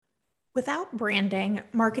Without branding,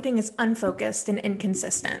 marketing is unfocused and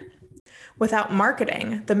inconsistent. Without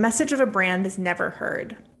marketing, the message of a brand is never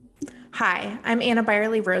heard. Hi, I'm Anna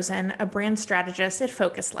Byerly Rosen, a brand strategist at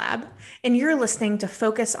Focus Lab, and you're listening to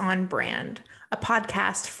Focus on Brand, a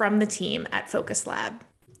podcast from the team at Focus Lab.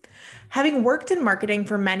 Having worked in marketing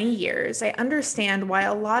for many years, I understand why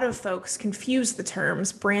a lot of folks confuse the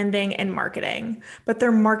terms branding and marketing, but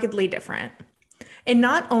they're markedly different. And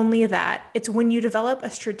not only that, it's when you develop a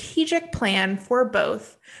strategic plan for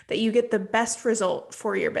both that you get the best result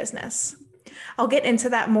for your business. I'll get into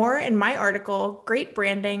that more in my article, Great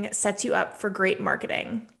Branding Sets You Up for Great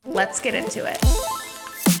Marketing. Let's get into it.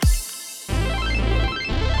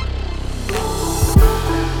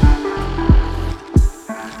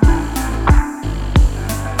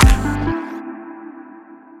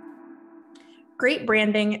 Great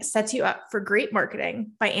Branding Sets You Up for Great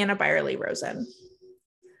Marketing by Anna Byerly Rosen.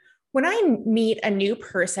 When I meet a new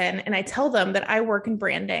person and I tell them that I work in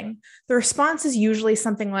branding, the response is usually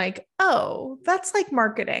something like, "Oh, that's like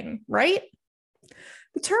marketing, right?"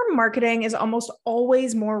 The term marketing is almost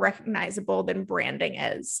always more recognizable than branding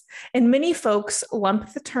is, and many folks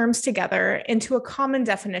lump the terms together into a common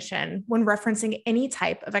definition when referencing any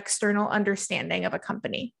type of external understanding of a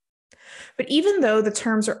company. But even though the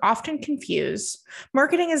terms are often confused,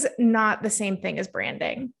 marketing is not the same thing as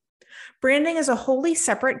branding. Branding is a wholly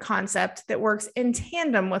separate concept that works in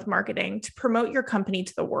tandem with marketing to promote your company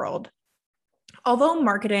to the world. Although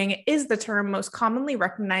marketing is the term most commonly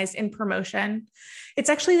recognized in promotion, it's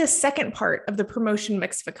actually the second part of the promotion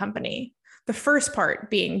mix of a company, the first part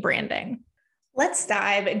being branding. Let's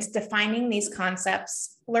dive into defining these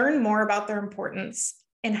concepts, learn more about their importance,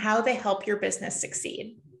 and how they help your business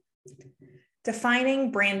succeed.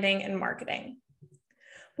 Defining branding and marketing.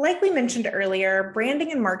 Like we mentioned earlier,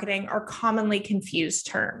 branding and marketing are commonly confused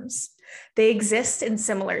terms. They exist in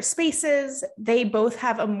similar spaces, they both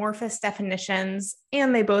have amorphous definitions,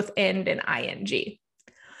 and they both end in ing.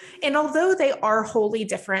 And although they are wholly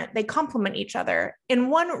different, they complement each other, and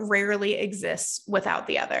one rarely exists without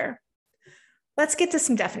the other. Let's get to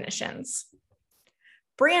some definitions.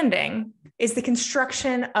 Branding is the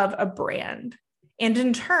construction of a brand. And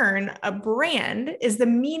in turn, a brand is the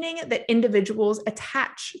meaning that individuals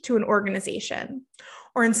attach to an organization,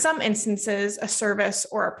 or in some instances, a service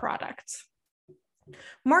or a product.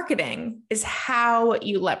 Marketing is how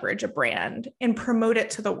you leverage a brand and promote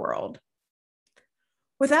it to the world.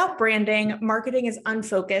 Without branding, marketing is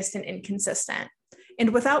unfocused and inconsistent.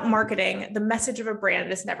 And without marketing, the message of a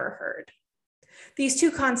brand is never heard. These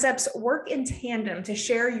two concepts work in tandem to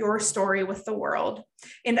share your story with the world.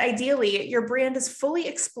 And ideally, your brand is fully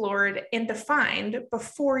explored and defined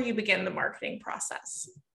before you begin the marketing process.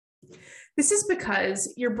 This is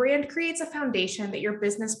because your brand creates a foundation that your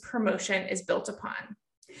business promotion is built upon.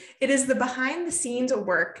 It is the behind the scenes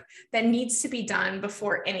work that needs to be done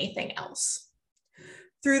before anything else.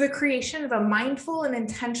 Through the creation of a mindful and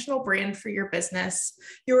intentional brand for your business,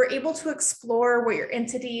 you are able to explore what your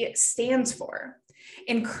entity stands for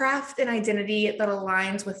and craft an identity that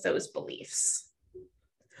aligns with those beliefs.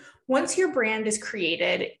 Once your brand is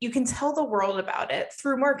created, you can tell the world about it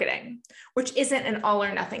through marketing, which isn't an all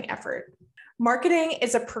or nothing effort. Marketing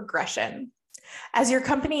is a progression. As your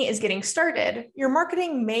company is getting started, your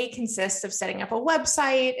marketing may consist of setting up a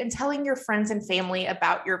website and telling your friends and family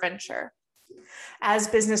about your venture. As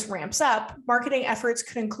business ramps up, marketing efforts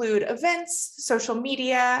could include events, social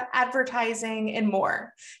media, advertising, and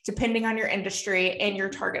more, depending on your industry and your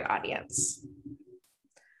target audience.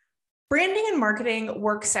 Branding and marketing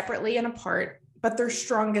work separately and apart, but they're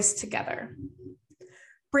strongest together.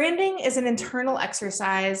 Branding is an internal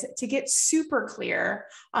exercise to get super clear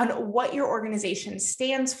on what your organization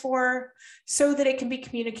stands for so that it can be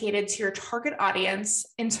communicated to your target audience,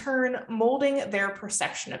 in turn molding their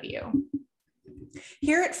perception of you.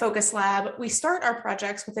 Here at Focus Lab, we start our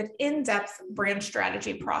projects with an in-depth brand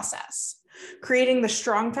strategy process, creating the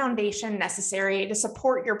strong foundation necessary to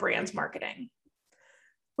support your brand's marketing.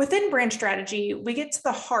 Within brand strategy, we get to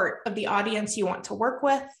the heart of the audience you want to work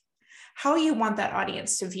with, how you want that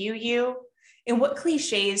audience to view you, and what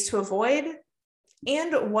cliches to avoid,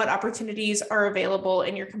 and what opportunities are available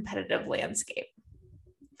in your competitive landscape.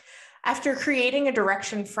 After creating a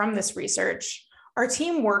direction from this research, our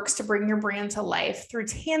team works to bring your brand to life through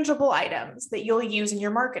tangible items that you'll use in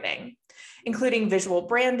your marketing, including visual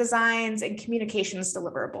brand designs and communications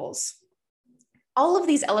deliverables. All of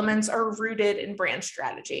these elements are rooted in brand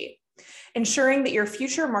strategy, ensuring that your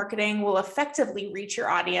future marketing will effectively reach your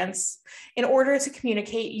audience in order to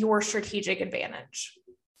communicate your strategic advantage.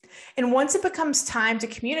 And once it becomes time to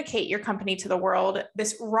communicate your company to the world,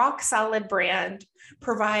 this rock solid brand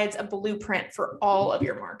provides a blueprint for all of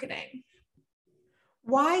your marketing.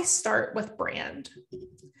 Why start with brand?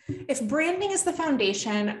 If branding is the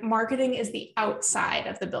foundation, marketing is the outside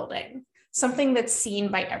of the building, something that's seen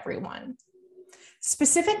by everyone.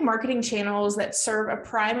 Specific marketing channels that serve a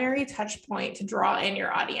primary touch point to draw in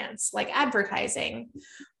your audience, like advertising,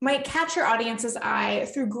 might catch your audience's eye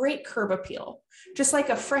through great curb appeal, just like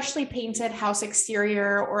a freshly painted house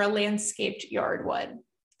exterior or a landscaped yard would.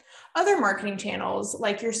 Other marketing channels,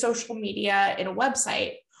 like your social media and a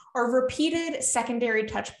website, are repeated secondary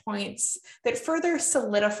touch points that further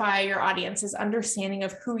solidify your audience's understanding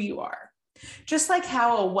of who you are. Just like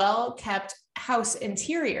how a well-kept house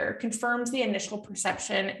interior confirms the initial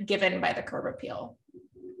perception given by the curb appeal.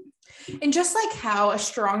 And just like how a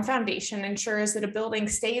strong foundation ensures that a building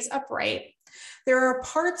stays upright, there are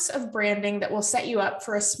parts of branding that will set you up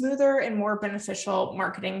for a smoother and more beneficial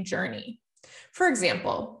marketing journey. For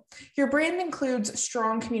example, your brand includes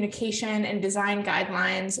strong communication and design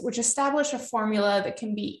guidelines, which establish a formula that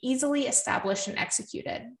can be easily established and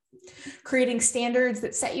executed, creating standards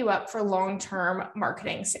that set you up for long-term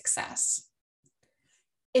marketing success.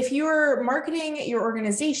 If you're marketing your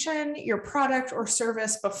organization, your product, or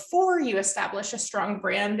service before you establish a strong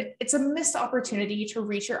brand, it's a missed opportunity to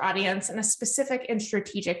reach your audience in a specific and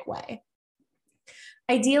strategic way.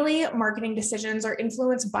 Ideally, marketing decisions are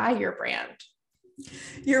influenced by your brand.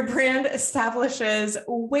 Your brand establishes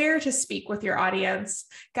where to speak with your audience,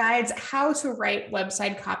 guides how to write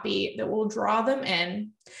website copy that will draw them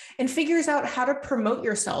in, and figures out how to promote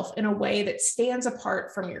yourself in a way that stands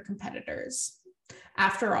apart from your competitors.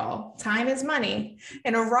 After all, time is money,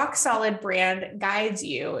 and a rock-solid brand guides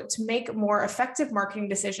you to make more effective marketing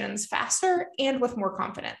decisions faster and with more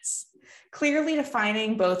confidence. Clearly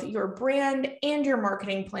defining both your brand and your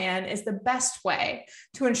marketing plan is the best way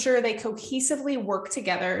to ensure they cohesively work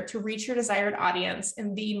together to reach your desired audience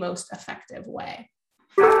in the most effective way.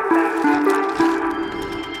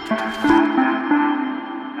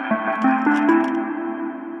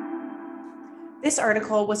 This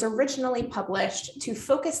article was originally published to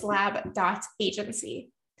focuslab.agency.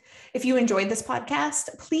 If you enjoyed this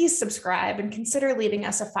podcast, please subscribe and consider leaving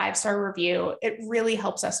us a 5-star review. It really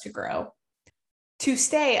helps us to grow. To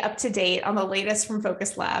stay up to date on the latest from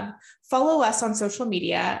Focus Lab, follow us on social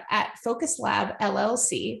media at Focus Lab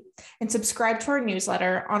LLC and subscribe to our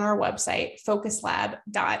newsletter on our website,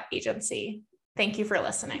 focuslab.agency. Thank you for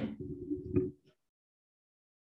listening.